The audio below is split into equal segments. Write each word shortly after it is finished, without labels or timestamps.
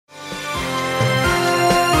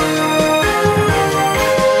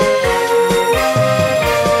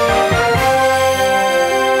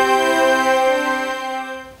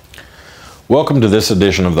Welcome to this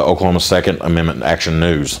edition of the Oklahoma Second Amendment Action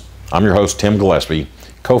News. I'm your host, Tim Gillespie,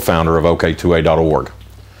 co-founder of OK2A.org.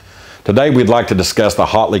 Today we'd like to discuss the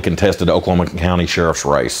hotly contested Oklahoma County Sheriff's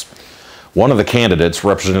race. One of the candidates,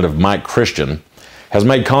 Representative Mike Christian, has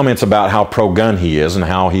made comments about how pro-gun he is and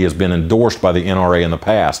how he has been endorsed by the NRA in the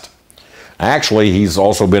past. Actually, he's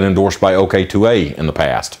also been endorsed by OK2A in the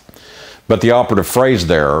past. But the operative phrase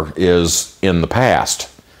there is in the past.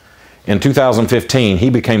 In 2015, he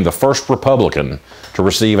became the first Republican to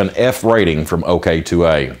receive an F rating from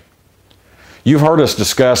OK2A. You've heard us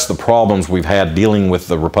discuss the problems we've had dealing with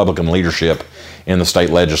the Republican leadership in the state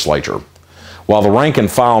legislature. While the rank and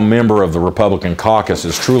file member of the Republican caucus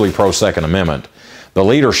is truly pro-Second Amendment, the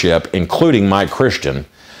leadership, including Mike Christian,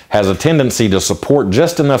 has a tendency to support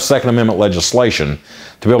just enough Second Amendment legislation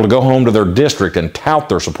to be able to go home to their district and tout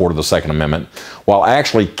their support of the Second Amendment, while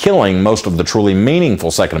actually killing most of the truly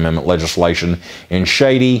meaningful Second Amendment legislation in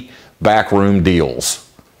shady, backroom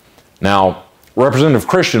deals. Now, Representative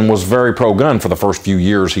Christian was very pro-gun for the first few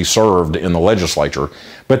years he served in the legislature,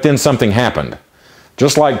 but then something happened.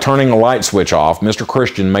 Just like turning a light switch off, Mr.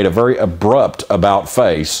 Christian made a very abrupt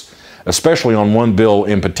about-face, especially on one bill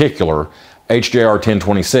in particular, H.J.R.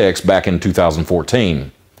 1026, back in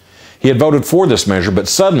 2014. He had voted for this measure, but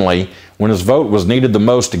suddenly, when his vote was needed the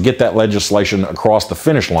most to get that legislation across the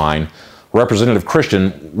finish line, Representative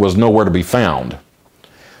Christian was nowhere to be found.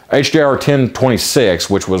 H.J.R. 1026,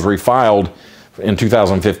 which was refiled in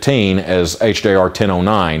 2015 as H.J.R.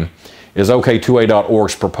 1009, is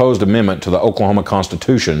OK2A.org's proposed amendment to the Oklahoma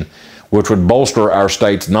Constitution, which would bolster our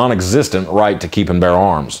state's non-existent right to keep and bear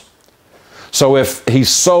arms. So if he's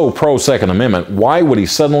so pro-Second Amendment, why would he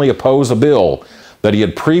suddenly oppose a bill that he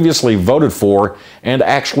had previously voted for and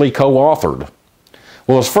actually co-authored?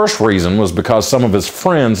 Well, his first reason was because some of his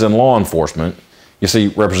friends in law enforcement, you see,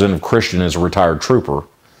 Representative Christian is a retired trooper,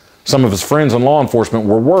 some of his friends in law enforcement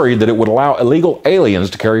were worried that it would allow illegal aliens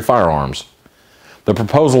to carry firearms. The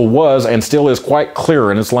proposal was and still is quite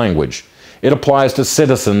clear in its language. It applies to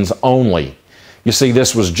citizens only. You see,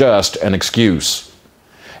 this was just an excuse.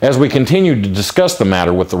 As we continued to discuss the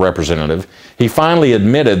matter with the representative, he finally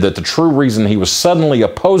admitted that the true reason he was suddenly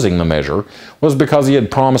opposing the measure was because he had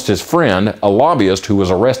promised his friend, a lobbyist who was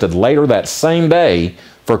arrested later that same day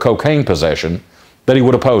for cocaine possession, that he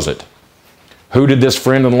would oppose it. Who did this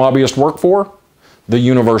friend and lobbyist work for? The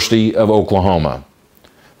University of Oklahoma.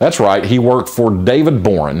 That's right, he worked for David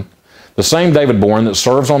Boren, the same David Boren that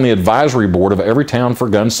serves on the advisory board of Everytown for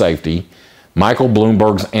Gun Safety, Michael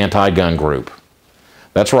Bloomberg's anti-gun group.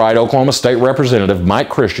 That's right, Oklahoma State Representative Mike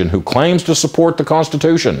Christian, who claims to support the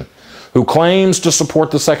Constitution, who claims to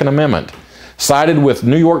support the Second Amendment, sided with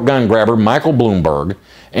New York gun grabber Michael Bloomberg,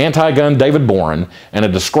 anti-gun David Boren, and a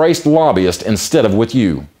disgraced lobbyist instead of with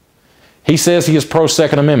you. He says he is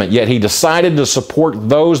pro-Second Amendment, yet he decided to support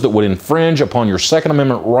those that would infringe upon your Second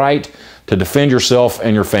Amendment right to defend yourself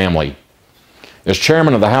and your family. As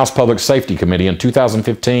chairman of the House Public Safety Committee in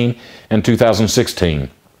 2015 and 2016,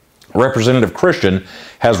 Representative Christian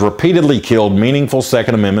has repeatedly killed meaningful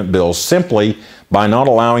Second Amendment bills simply by not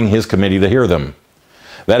allowing his committee to hear them.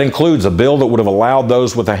 That includes a bill that would have allowed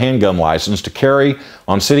those with a handgun license to carry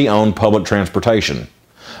on city-owned public transportation.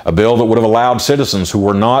 A bill that would have allowed citizens who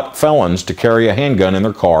were not felons to carry a handgun in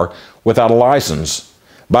their car without a license.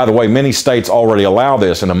 By the way, many states already allow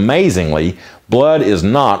this, and amazingly, blood is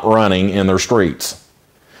not running in their streets.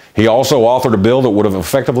 He also authored a bill that would have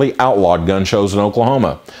effectively outlawed gun shows in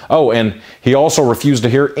Oklahoma. Oh, and he also refused to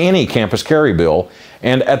hear any campus carry bill,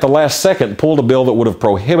 and at the last second pulled a bill that would have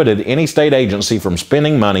prohibited any state agency from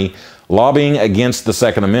spending money lobbying against the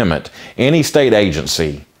Second Amendment. Any state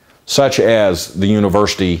agency, such as the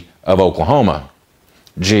University of Oklahoma.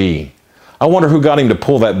 Gee, I wonder who got him to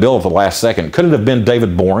pull that bill at the last second. Could it have been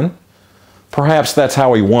David Boren? Perhaps that's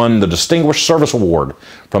how he won the Distinguished Service Award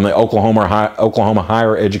from the Oklahoma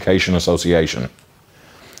Higher Education Association.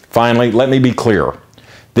 Finally, let me be clear.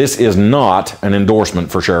 This is not an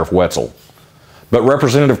endorsement for Sheriff Wetzel. But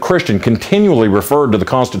Representative Christian continually referred to the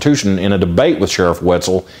Constitution in a debate with Sheriff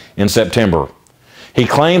Wetzel in September. He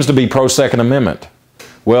claims to be pro-Second Amendment.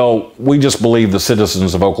 Well, we just believe the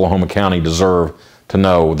citizens of Oklahoma County deserve to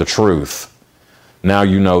know the truth. Now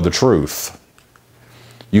you know the truth.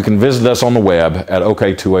 You can visit us on the web at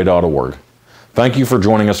OK2A.org. Thank you for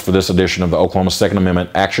joining us for this edition of the Oklahoma Second Amendment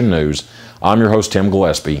Action News. I'm your host, Tim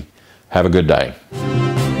Gillespie. Have a good day.